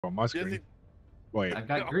On my screen. Wait. I've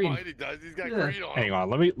got green. He does. He's got green on. Hang on.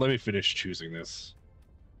 Let me finish choosing this.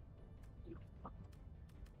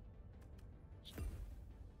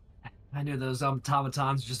 I knew those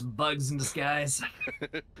automatons were just bugs in disguise.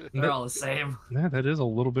 They're all the same. Yeah, that is a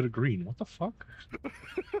little bit of green. What the fuck?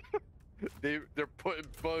 They're putting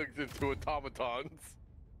bugs into automatons.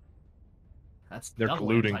 They're double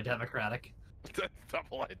colluding. Anti-democratic. That's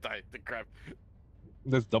double anti-crap.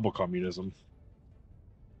 That's double communism.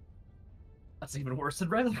 That's even worse than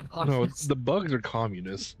regular No, communists. the bugs are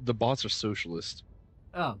communists. The bots are socialist.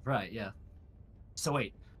 Oh, right, yeah. So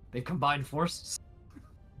wait, they've combined forces?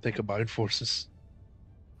 They combine forces.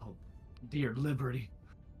 Oh, dear liberty.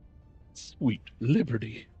 Sweet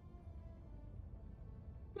liberty.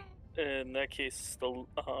 In that case, the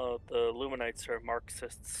Luminites are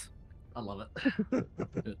Marxists. I love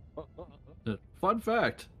it. Fun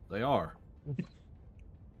fact, they are.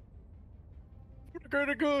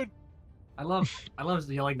 Pretty good. I love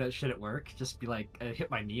yelling that shit at work. Just be like, I hit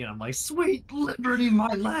my knee and I'm like, sweet liberty, my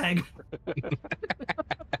leg.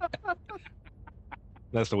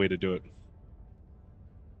 That's the way to do it.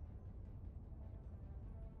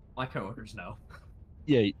 My coworkers know.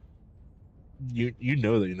 Yeah, you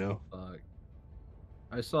know that you know.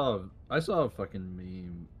 I saw a fucking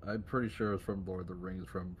meme. I'm pretty sure it's from Lord of the Rings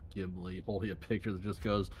from Gimli, holding a picture that just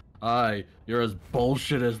goes, "Aye, you're as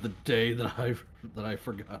bullshit as the day that I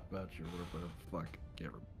forgot about you." Whatever the fuck,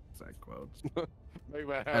 can't remember exact quotes.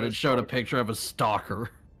 And it showed a picture of a stalker.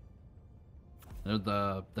 And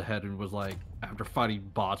the heading was like, "After fighting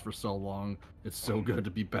bots for so long, it's so good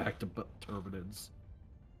to be back to Terminids."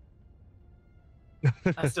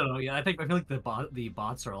 I still don't. Yeah, I feel like the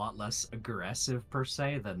bots are a lot less aggressive per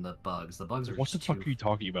se than the bugs. The bugs are. What the just fuck are you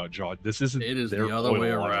talking about, John? This isn't. It is their the other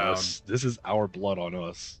way oil on around. us. This is our blood on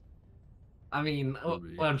us. I mean,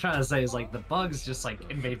 what I'm trying to say is like the bugs just like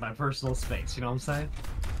invade my personal space. You know what I'm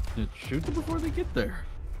saying? Shoot them before they get there.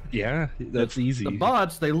 Yeah, that's easy. The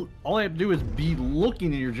bots, all they have to do is be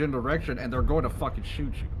looking in your general direction, and they're going to fucking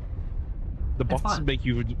shoot you. The It's bots fine. make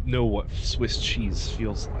you know what Swiss cheese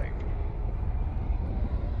feels like.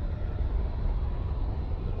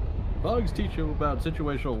 Bugs teach you about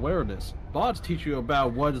situational awareness. Bots teach you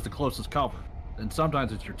about what is the closest cover, and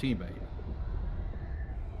sometimes it's your teammate.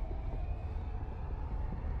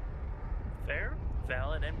 Fair,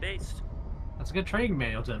 valid, and based. That's a good training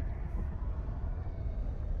manual, Tim.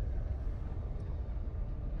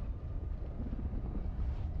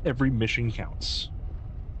 Every mission counts.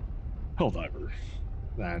 Helldiver.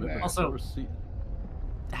 Nah. Also,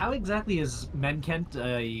 how exactly is Menkent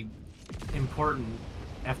a important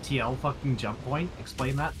FTL fucking jump point?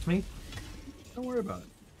 Explain that to me. Don't worry about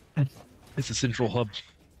it. It's a central hub.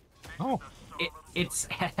 Oh. It's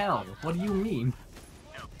hell. What do you mean?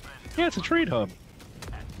 Yeah, it's a trade hub.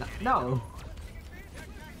 No.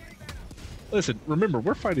 Listen, remember,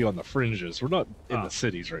 we're fighting on the fringes. We're not in the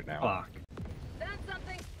cities right now. Fuck.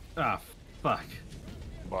 Ah, fuck.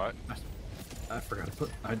 What? I forgot to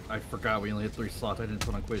put. I forgot we only had 3 slots. I didn't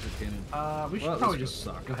put on Quasar Cannon. We should Well, probably this just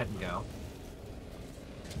suck. go ahead and go.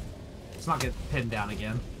 Let's not get pinned down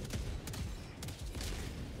again.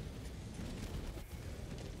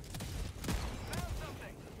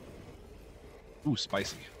 Ooh,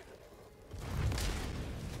 spicy.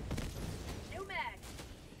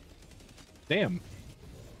 Damn.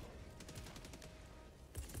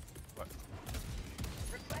 What?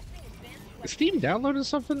 Is Steam downloading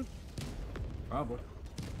something? Probably.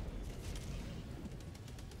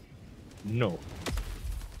 No.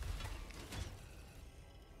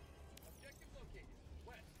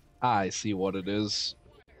 I see what it is.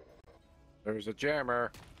 There's a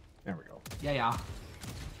jammer. There we go. Yeah.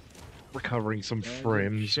 Recovering some There's a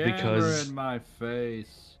frames jammer because in my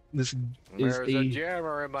face. this is There's a a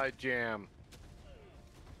jammer in my jam.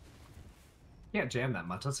 Can't jam that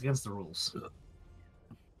much. That's against the rules.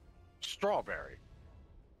 Strawberry.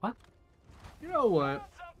 What? You know what?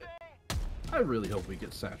 I really hope we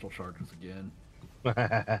get satchel charges again.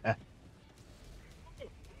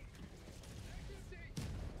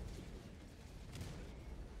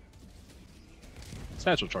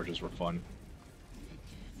 Satchel charges were fun.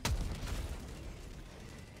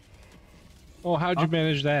 Oh, how'd you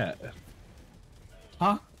manage that?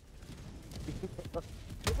 Huh?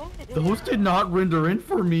 Those did not render in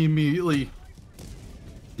for me immediately.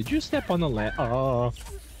 Did you step on the land? Oh,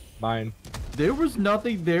 mine. There was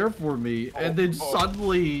nothing there for me, and then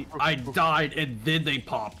suddenly I died, and then they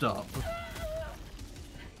popped up.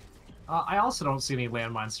 I also don't see any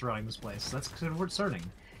landmines surrounding this place. That's concerning.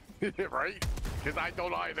 Right? Because I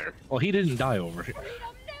don't either. Well, he didn't die over here.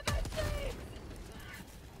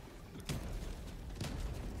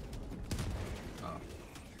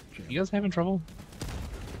 You guys having trouble?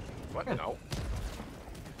 What? No.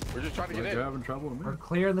 We're just trying to Like get you're in. having trouble with We're me.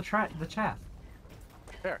 clearing the chat.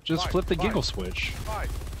 Here. Just fine, flip the fine, giggle switch. Fine.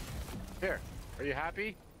 Here. Are you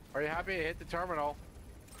happy? Are you happy? I hit the terminal.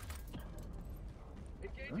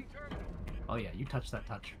 Engaging terminal. Oh yeah, you touch that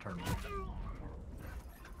terminal.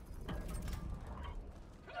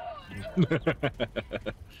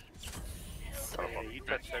 So yeah, you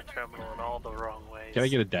touched that terminal in all the wrong ways. Can I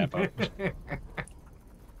get a dap up?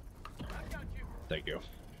 Thank you.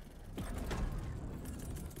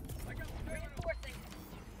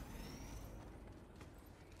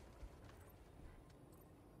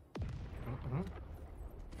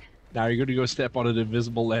 Now you're gonna go step on an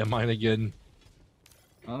invisible landmine again.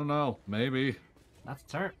 I don't know. Maybe. That's a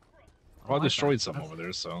turret. Well, I like destroyed that. some That's- over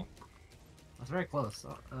there, so. That's very close.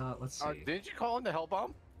 Let's see. Didn't you call in the hell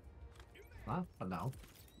bomb? Huh? Oh, no.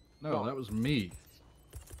 No, Well- that was me.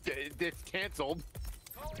 It's canceled.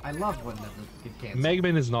 I love when the get canceled.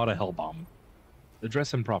 Megman is not a hellbomb.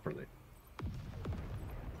 Address him properly.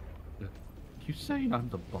 You saying I'm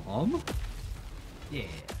the bomb? Yeah.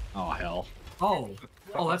 Oh hell. Oh.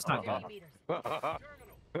 Oh, that's not good.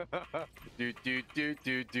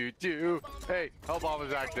 do. Hey, hell bomb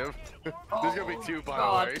is active. There's gonna be two, by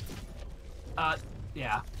God. the way.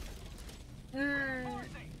 Yeah.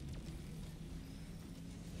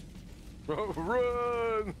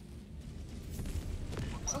 Run!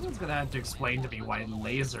 Someone's gonna have to explain to me why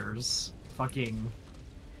lasers fucking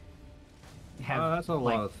have That's a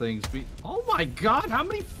like, lot of things. Oh my god, how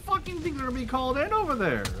many fucking things are gonna be called in over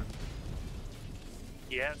there?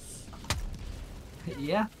 Yes.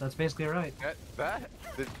 Yeah, that's basically right.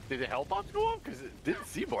 Did the hell bombs go off? Because it didn't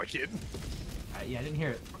seem like it. Yeah, I didn't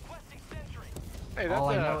hear it. Hey, All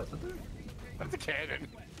I know. that's a cannon.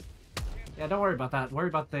 Yeah, don't worry about that. Worry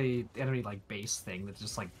about the enemy like base thing that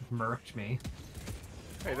just like murked me.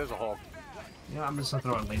 Hey, there's a hole. You know, I'm just gonna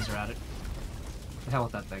throw a laser at it. The hell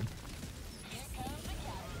with that thing.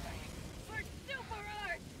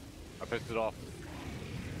 I pissed it off.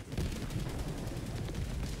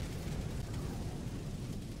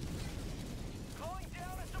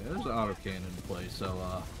 Yeah, there's an auto cannon in play,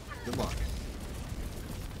 so good luck.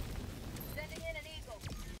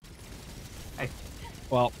 Hey,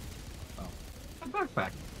 Well, a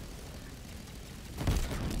backpack.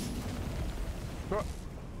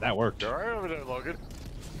 that worked. You alright over there, Logan?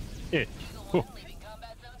 Yeah. Cool.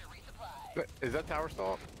 Is that tower still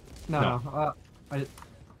off? No. I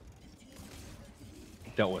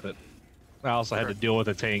Dealt with it. I also had to deal with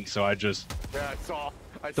a tank, so I just Yeah,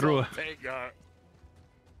 I Threw saw a- the tank.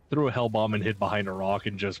 threw a hell bomb and hid behind a rock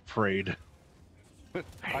and just prayed.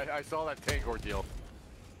 I saw that tank ordeal.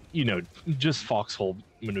 You know, just foxhole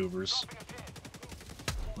maneuvers.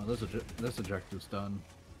 Well, this ejector's done.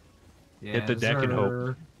 yeah, Hit the is deck and hope.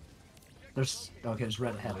 there- There's okay. There's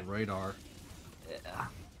red ahead. The radar. Yeah.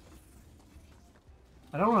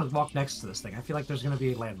 I don't want to walk next to this thing. I feel like there's gonna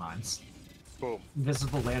be landmines. Boom.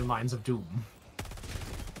 Invisible landmines of doom.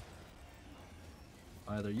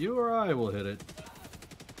 Either you or I will hit it.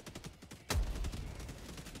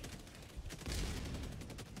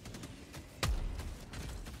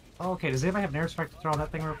 Oh, okay, does anybody have an airstrike to throw on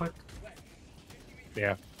that thing real quick?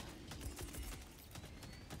 Yeah.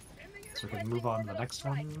 So we can move on to the next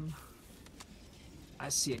one. I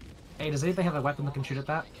see it. Hey, does anybody have a weapon that can shoot at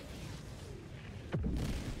that?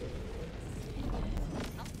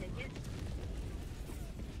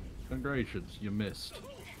 Congratulations, you missed.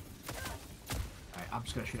 Alright, I'm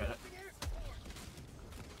just gonna shoot at it.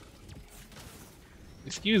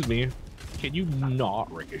 Excuse me. Can you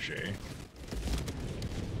not ricochet?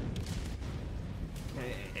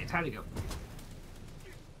 Hey, time to go.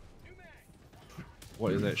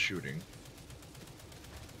 What is that shooting?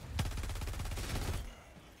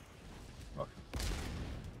 Fuck.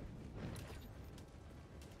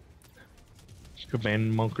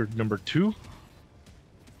 Command bunker number 2.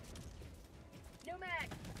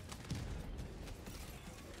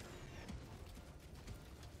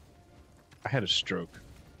 I had a stroke.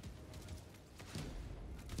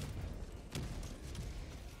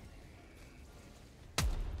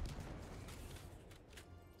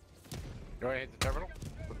 You want to hit the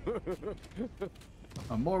terminal?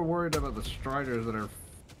 I'm more worried about the striders that are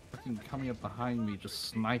fucking coming up behind me, just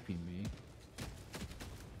sniping me.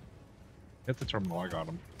 Hit the terminal, I got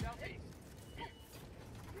him.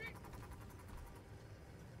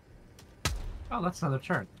 Oh, that's another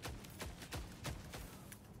turn.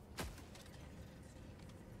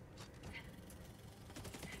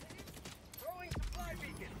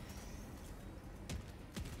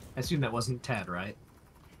 I assume that wasn't Ted, right?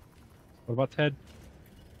 What about Ted?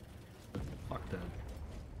 Fuck that.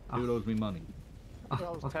 Dude owes me money. Who the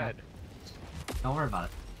hell's okay. Ted? Don't worry about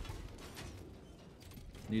it.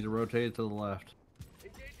 Need to rotate it to the left.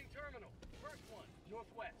 Engaging terminal. First one,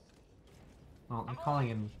 northwest. Well, I'm calling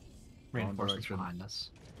in reinforcements direction. behind us.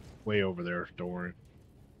 Way over there, don't worry.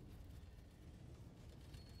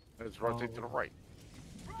 Let's rotate to the right.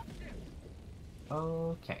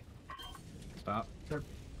 Okay. Stop.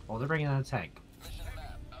 Oh, they're bringing in a tank.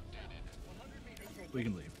 We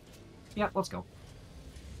can leave. Yeah, let's go.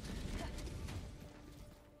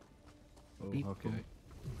 Oh, Beep, okay. boom.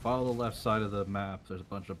 Follow the left side of the map. There's a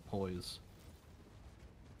bunch of pulleys.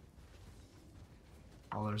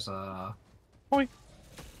 Oh, there's a... Oi.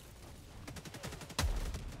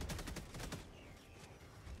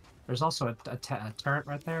 There's also a turret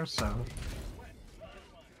right there, so...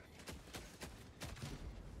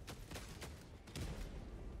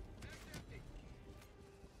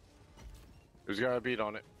 Who's got a beat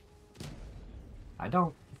on it? I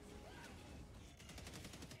don't.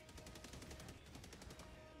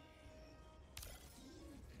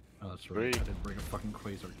 Oh, that's right. Three. I didn't bring a fucking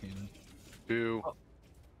quasar cannon. 2,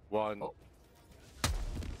 1. Oh.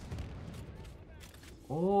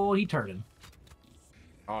 Oh, he turned.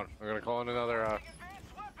 On. We're gonna call in another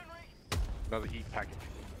heat package.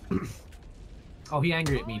 Oh, he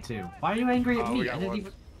angry at me too. Why are you angry at Oh, me? we I got didn't one.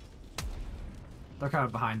 even... They're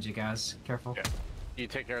coming behind you guys. Careful. Yeah. You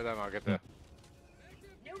take care of them. I'll get the.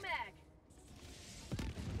 New mag.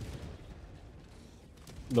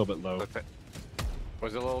 A little bit low.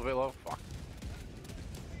 Was it a little bit low? Fuck.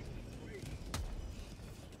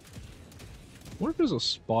 What if there's a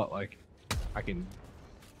spot like I can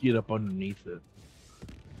get up underneath it?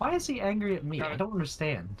 Why is he angry at me? Got I it. don't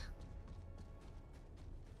understand.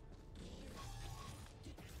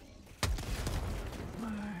 My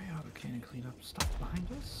autocannon cleanup stuff behind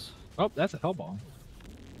us. Oh, that's a hellbomb.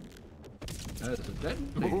 That is a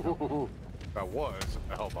detonator. Ooh, that was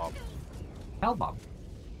a hellbomb. Hellbomb.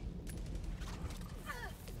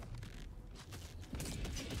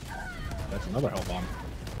 That's another hellbomb.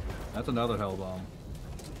 That's another hellbomb.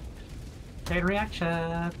 Chain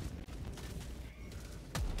reaction.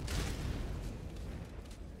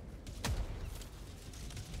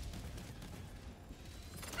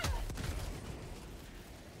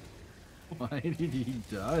 Why did he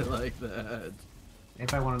die like that?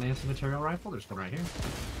 If I want an anti-material rifle, there's one right here.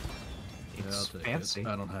 Yeah, I'll It's take fancy. it.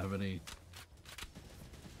 I don't have any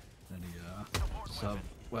sub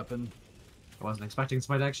weapon. I wasn't expecting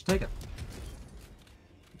somebody to actually take it.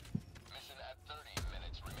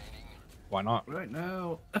 Why not? Right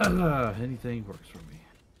now, anything works for me.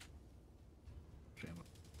 Shame.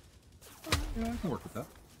 Yeah, I can work with that.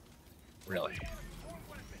 Really?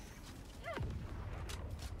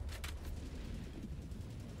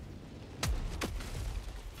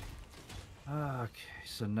 Okay,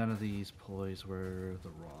 so none of these pulleys were the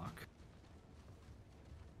rock.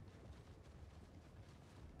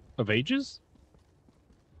 Of ages?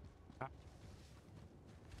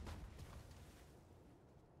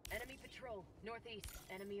 Enemy patrol. Northeast.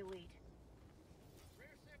 Enemy elite.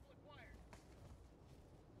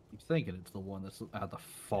 I'm thinking it's the one that's at the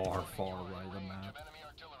far, far right of the map.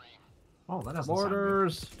 Oh, that doesn't sound good.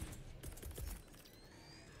 Mortars!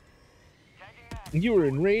 You were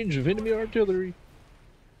in range of enemy artillery.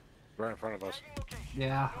 Right in front of us.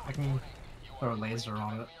 Yeah, I can throw a laser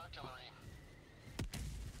on it.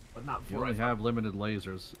 But not You for only it. have limited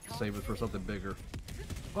lasers. Save it for something bigger.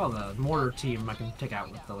 Well, the mortar team I can take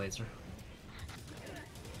out with the laser.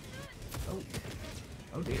 Oh.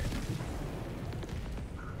 Oh dear.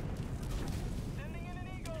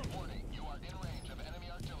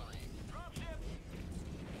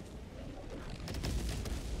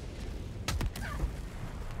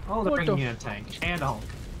 Oh, they're What bringing the in a tank and a Hulk.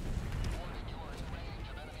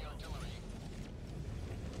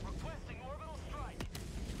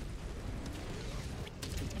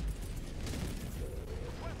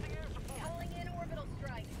 Calling in orbital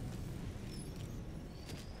strike.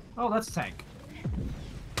 Oh, that's a tank.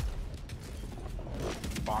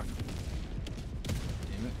 Fuck.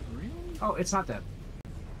 Damn it, really? Oh, it's not dead.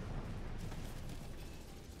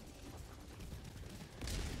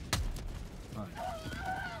 Fine.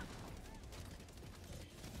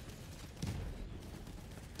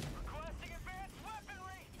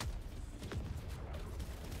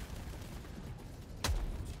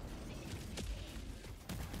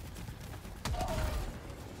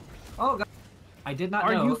 Oh, God. I did not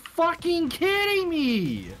Are know. you fucking kidding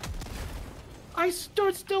me? I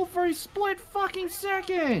stood still for a split fucking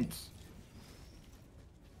second!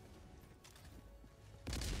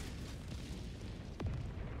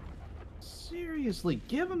 Seriously,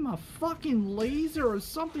 give him a fucking laser or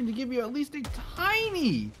something to give you at least a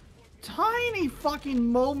tiny fucking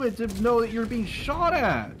moment to know that you're being shot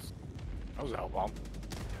at. That was a hellbomb.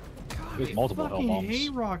 God, There's I multiple fucking hellbombs.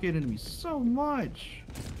 hate rocketed me so much.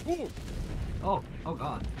 Ooh. Oh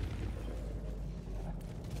god.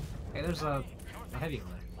 Hey, there's a heavy over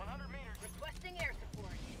there. Requesting air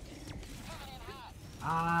support.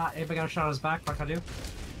 Anybody got a shot on his back? What can I do?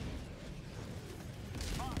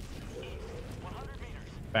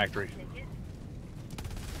 Factory.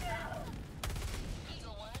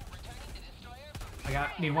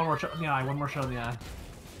 Need one more shot in the eye. One more shot in the eye.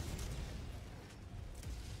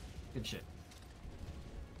 Good shit.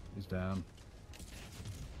 He's down.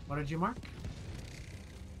 What did you mark?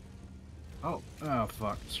 Oh, Oh fuck, well,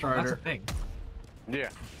 that's a Strider. thing. Yeah.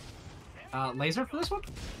 Laser for this one?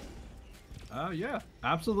 Yeah,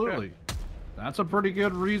 absolutely. That's a pretty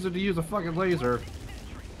good reason to use a fucking laser.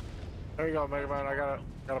 There you go, Mega Man. I got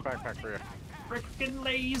a backpack for you. Frickin'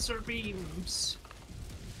 laser beams.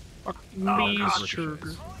 Fucking Oh, bees, God.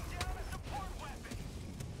 sugar.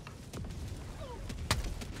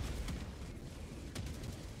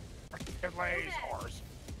 Get lasers.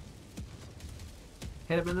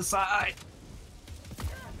 Hit him in the side.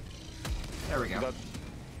 There we go.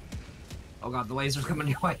 Oh god, the laser's coming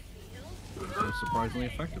your way. It's surprisingly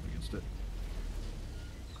effective against it.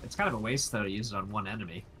 It's kind of a waste though to use it on one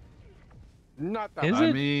enemy. Not that Is bad. I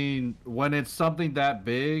it? mean, when it's something that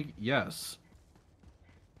big, yes.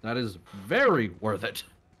 That is very worth it.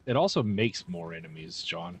 It also makes more enemies,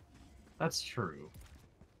 John. That's true.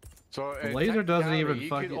 So The laser doesn't even you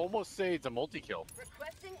fucking- could almost say it's a multi-kill.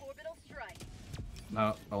 Requesting orbital strike. No,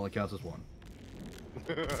 it only counts as one.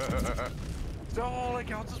 So all it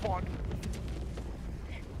counts is one.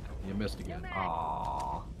 You missed again.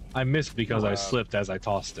 Aww. I missed because I Wow. slipped as I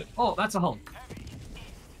tossed it. Oh, that's a Hulk.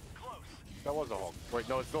 That was a Hulk. Wait,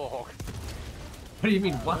 no, it's still a Hulk. What do you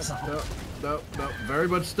mean, what's a Hulk? No, very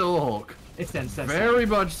much still a Hulk. It's dead, Very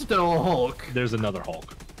much still a Hulk. There's another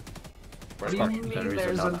Hulk. What do you mean There is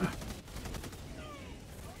there's another.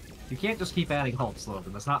 You can't just keep adding Hulks,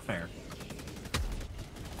 Logan. That's not fair.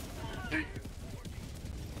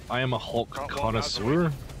 I am a Hulk Oh, well,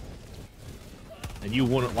 connoisseur. And you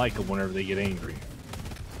wouldn't like them whenever they get angry.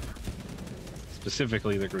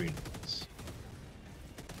 Specifically the green ones.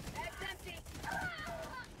 Bag's empty.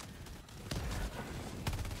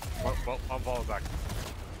 Well, I'm falling back.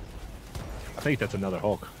 I think that's another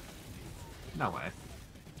Hulk. No way.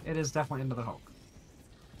 It is definitely another Hulk.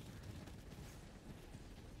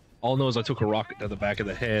 All I know is I took a rocket to the back of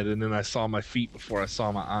the head, and then I saw my feet before I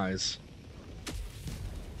saw my eyes.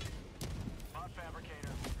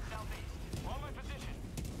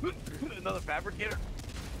 Another fabricator?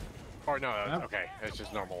 Or no, Yep. okay, it's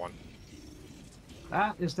just normal one.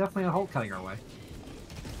 That is definitely a Hulk cutting our way.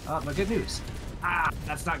 But good news. Ah,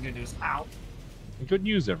 that's not good news. Ow. Good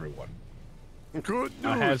news, everyone. Good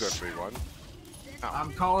I news, have- everyone.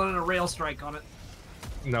 I'm calling it a rail strike on it.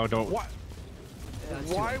 No, don't. What? Yeah, that's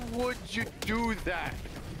too Why late. would you do that?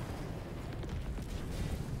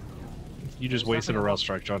 You just wasted a rail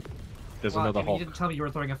strike, John. There's Well, another you Hulk. didn't tell me you were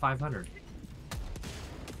throwing a 500.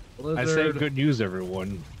 I said good news,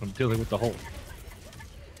 everyone. I'm dealing with the Hulk.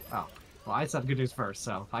 Oh. Well, I said good news first,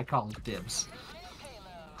 so I call it dibs.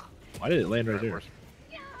 Why did it land right there?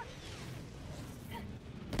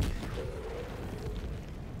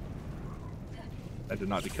 I did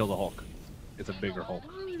not kill the Hulk. It's a bigger Hulk.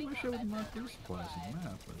 I really wish I would mark this place on the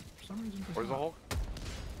map, but for some reason it's Where's the not. Hulk?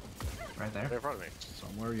 Right there. Right in front of me.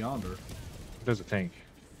 Somewhere yonder. There's a tank.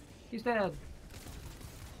 He's dead.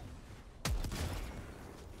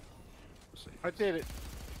 Let's see. I did it.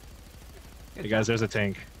 Good Hey guys, job. there's a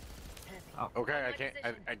tank. Okay, I can't.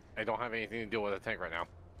 I don't have anything to deal with a tank right now.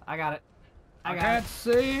 I got it. I got can't it.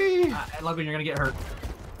 see. Logan, you're gonna get hurt.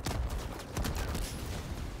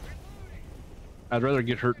 I'd rather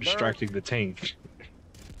get hurt distracting the tank.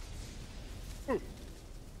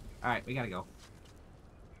 Alright, we gotta go.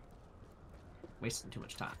 Wasting too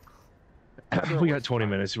much time. We got 20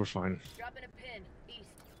 minutes. We're fine. Dropping a pin. East.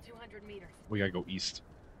 200 meters. We gotta go east.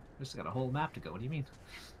 We just got a whole map to go. What do you mean?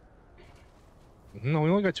 No, we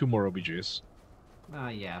only got 2 more OBJs.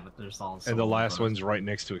 Yeah, but there's all. And the last one's right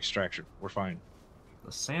next to extraction. We're fine.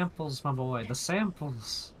 The samples, my boy. The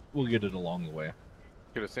samples. We'll get it along the way.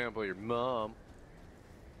 Could have sampled your mom.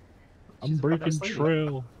 I'm She's a breaking badass lady. Who's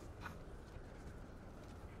trail.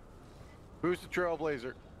 the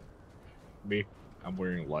trailblazer? Me. I'm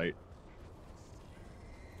wearing light.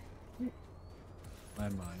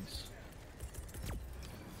 Landmines.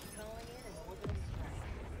 Calling in an orbital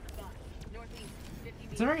strike. 5. Northeast. 50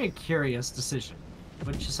 meters. It's a very curious decision.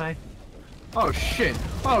 Wouldn't you say? Oh shit!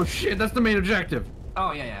 Oh shit! That's the main objective.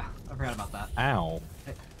 Oh yeah. I forgot about that. Ow.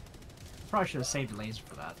 Probably should have saved a laser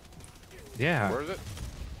for that. Yeah. Where is it?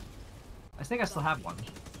 I think I still have one.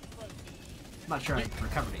 I'm not sure I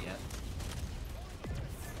recovered it yet.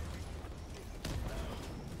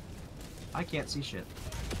 I can't see shit.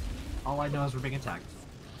 All I know is we're being attacked.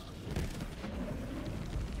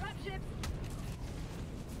 Dropship.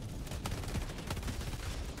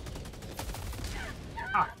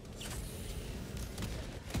 Ah!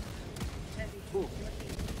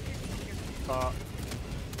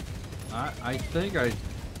 I think I.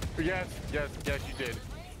 Yes, you did.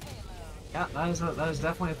 Yeah, that is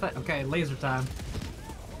definitely a thing. Okay, laser time.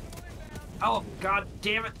 Oh god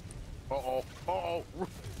damn it! Uh-oh.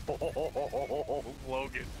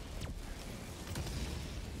 Logan.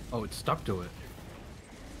 Oh, it's stuck to it.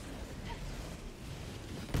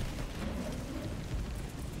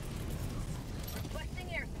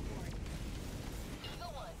 Requesting air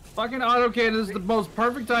support. Fucking auto cannon is the most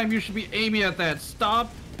perfect time you should be aiming at that.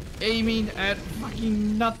 Stop aiming at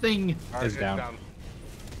fucking nothing. Alright, It's down. I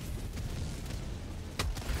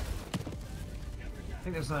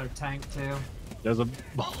think there's another tank too. There's a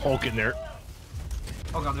Hulk in there.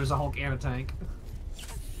 Oh god, there's a Hulk and a tank.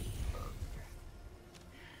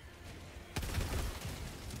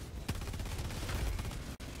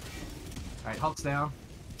 Alright, Hulk's down.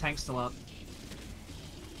 Tank's still up.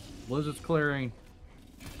 Blizzard's clearing.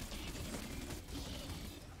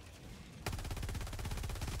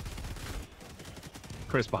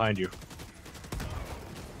 Chris, behind you.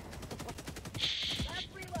 Last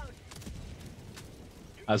reload.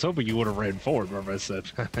 I was hoping you would have ran forward, remember I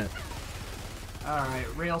said.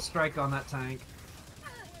 Alright, rail strike on that tank.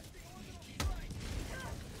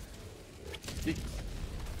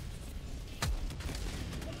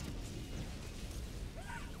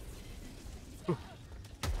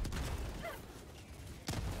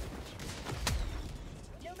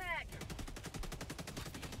 No mag.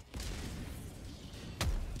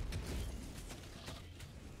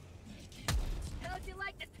 How'd you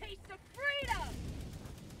like the taste of freedom?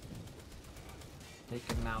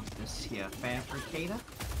 Taking out this here fabricator.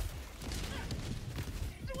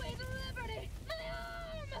 Sweet liberty, my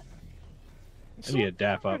arm! I need a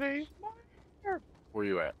dap up. Where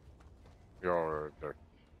you at? You're there.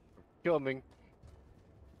 Coming.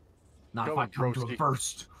 Not if Go, I come to a broski.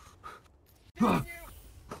 burst. Tagging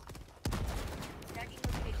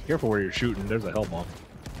location. Careful where you're shooting. There's a hellbomb.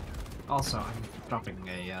 Also, I'm dropping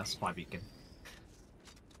a supply beacon.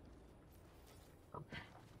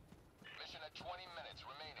 Mission at 20 minutes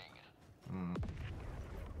remaining.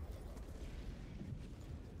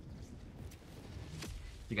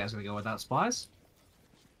 You guys gonna go without supplies?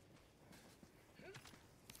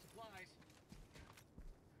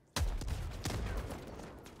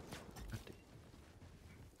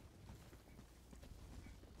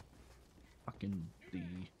 Fucking the.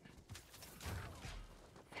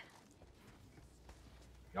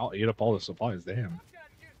 Y'all ate up all the supplies, damn.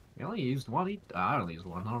 You only used one. I only used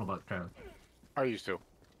one. I don't know about Trevor. I used to.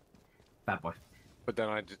 Fat boy. But then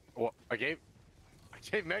I just I gave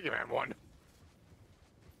Mega Man one.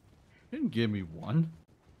 Didn't give me one.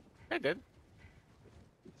 I did.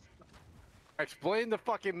 Explain the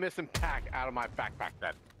fucking missing pack out of my backpack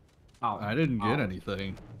then. Oh, I didn't get oh.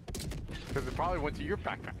 anything. Because it probably went to your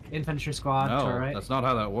backpack. Infantry squad, No, turret. that's not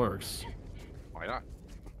how that works. Why not?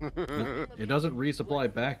 It doesn't resupply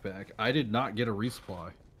backpack. I did not get a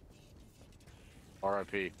resupply.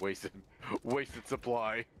 RIP. Wasted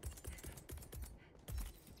supply.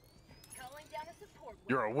 Calling down a support.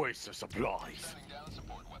 You're a waste of supplies. Shutting down a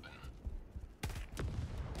support weapon.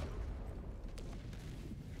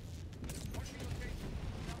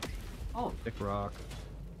 Oh, Thick rock.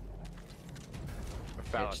 A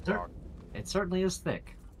phallic It's dirt. rock. it certainly is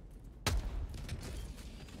thick.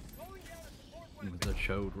 The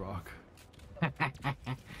chode rock.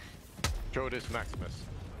 Chodus Maximus.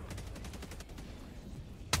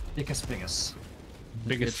 Dickus bigus.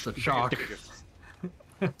 It's the chalk.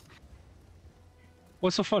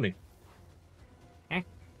 What's so funny? So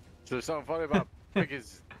there's something funny about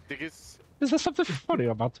Dickus. Is there something funny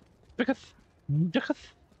about Biggeth?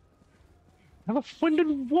 Dicketh? I have a friend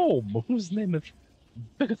in Rome whose name is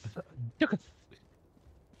Biggeth. Dicketh.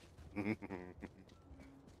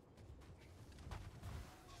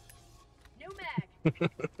 No mag.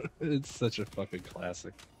 It's such a fucking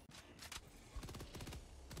classic.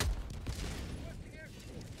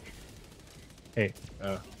 Hey,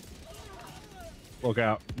 look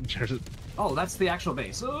out. Oh, that's the actual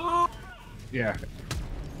base. Oh! Yeah.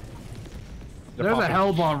 There's a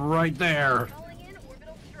hellbomb right there. Calling in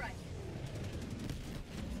orbital strike.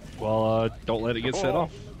 Well, don't let it get set Oh.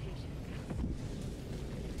 off.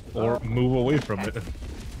 Or move away from it.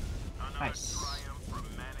 Nice.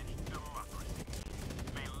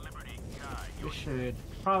 We should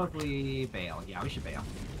probably bail. Yeah, we should bail.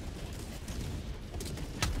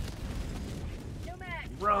 No mag.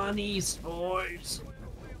 Run, East boys.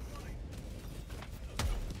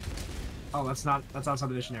 Oh, that's outside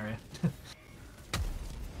the mission area.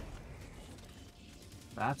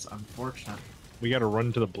 That's unfortunate. We gotta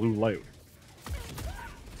run to the blue light.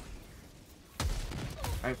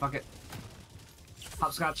 Alright, fuck it.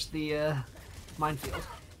 Hopscotch the minefield.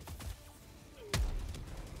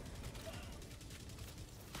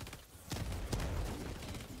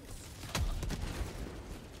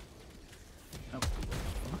 Oh.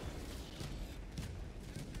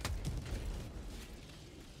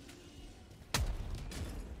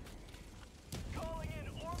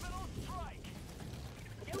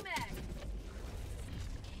 No mag.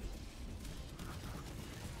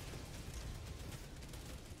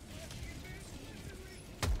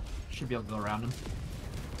 Should be able to go around him.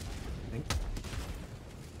 I think.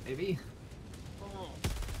 Maybe.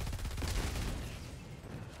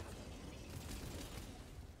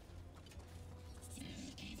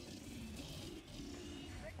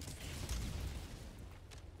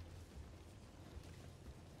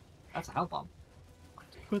 That's a hell bomb.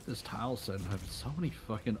 With this tile set, and have so many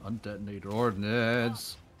fucking undetonated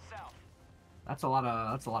ordnance. That's a lot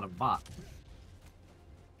of bot.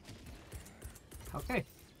 Okay.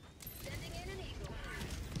 Sending in an eagle.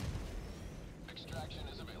 Extraction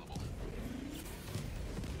is available.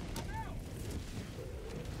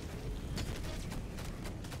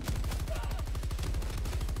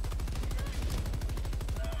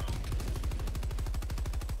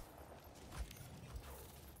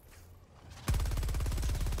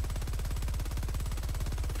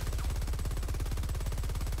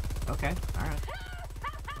 Okay. All right.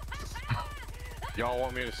 Y'all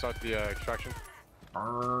want me to start the extraction?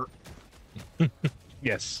 Brr.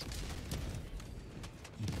 Yes.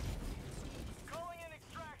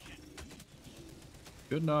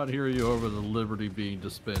 Could not hear you over the Liberty being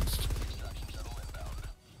dispensed. Extraction shuttle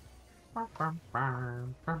inbound. Brum,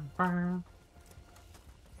 brum, brum, brum.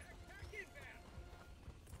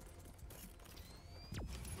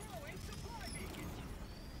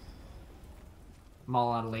 I'm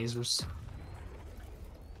all out of lasers.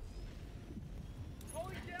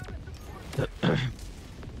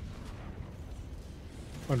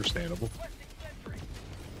 Understandable.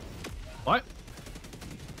 What?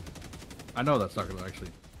 I know that's not gonna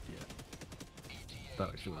actually. Yeah. That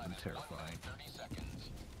actually would have been terrifying. 30 seconds.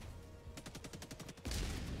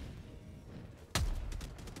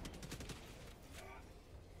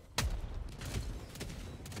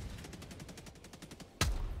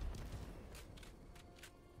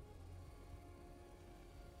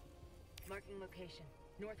 Marking location.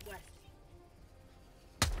 Northwest.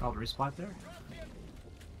 Called respawn there.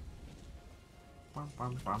 Bum,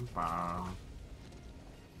 bum, bum, bum.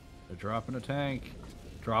 They're dropping a tank.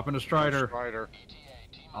 Dropping a Strider. Strider.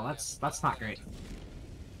 Oh, that's not great.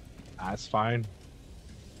 That's fine.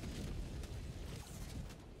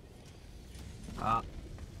 A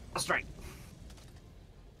strike.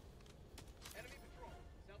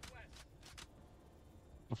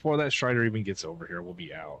 Before that Strider even gets over here, we'll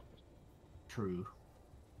be out. True.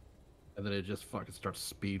 And then it just fucking starts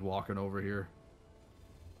speed walking over here.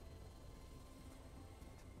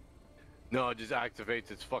 No, it just activates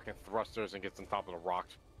its fucking thrusters and gets on top of the rock.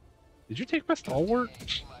 Did you take my stalwart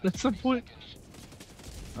at some point?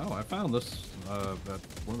 Oh, I found this at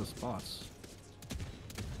one of the spots.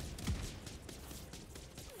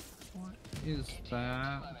 What is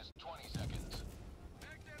that? Minus 20 seconds.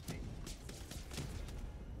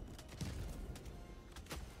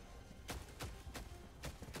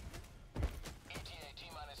 ETA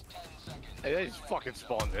T-minus 10 seconds. Hey, they just fucking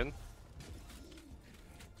spawned in.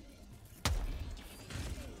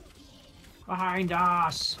 Behind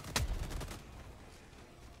us.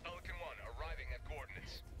 Pelican 1 arriving at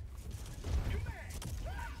coordinates.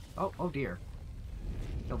 Oh dear.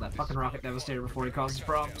 Kill that fucking rocket devastator before he causes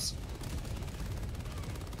problems.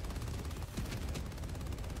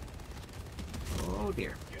 Oh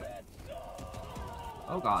dear.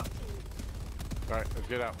 Oh god. Alright, let's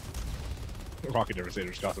get out. Rocket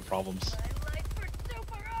Devastator's got some problems. My life for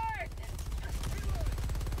super art.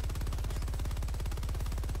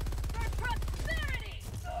 For prosperity.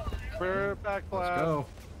 We're back, Let's lad. go.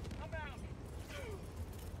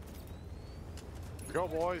 Go,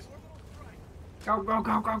 boys. Go, go,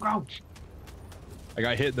 go, go, go! I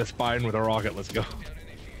got hit in the spine with a rocket. Let's go. Stand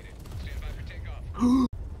by for takeoff.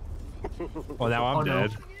 Well, now I'm Oh, no.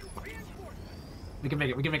 dead. We can make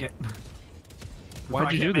it. We can make it.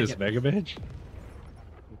 Why'd you do this, Mega Bitch?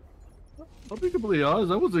 I'll be completely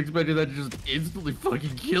honest, I wasn't expecting that to just instantly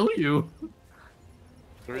fucking kill you.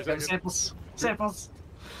 3 seconds. Samples. Samples.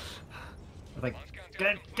 Like,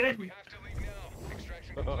 get in. We have to leave now.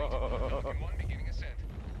 Extraction complete. Falcon 1 beginning ascent.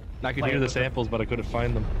 I could Wait, hear the what the- samples, but I couldn't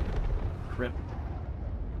find them. Rip.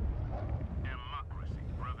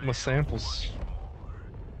 The samples.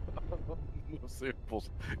 No samples.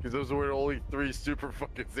 Because those were the only 3 super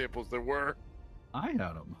fucking samples there were. I had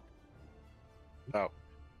them. Oh,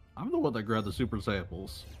 I'm the one that grabbed the super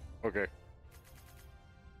samples. okay.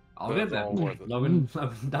 All So good it's all then. worth it. Logan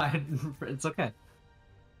died. It's okay.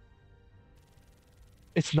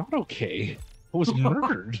 It's not okay. I was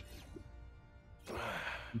murdered.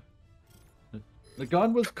 The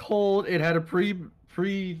gun was cold. It had a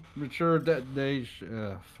premature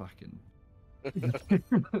detonation. Fucking.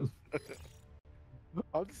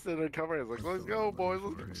 I'm just sitting there covering. It's like, let's go, boys.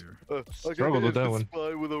 Over Let's here. go. I Struggled with that one.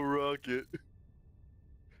 Spy with a rocket.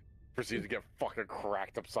 Proceeds to get fucking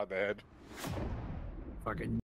cracked upside the head. Fucking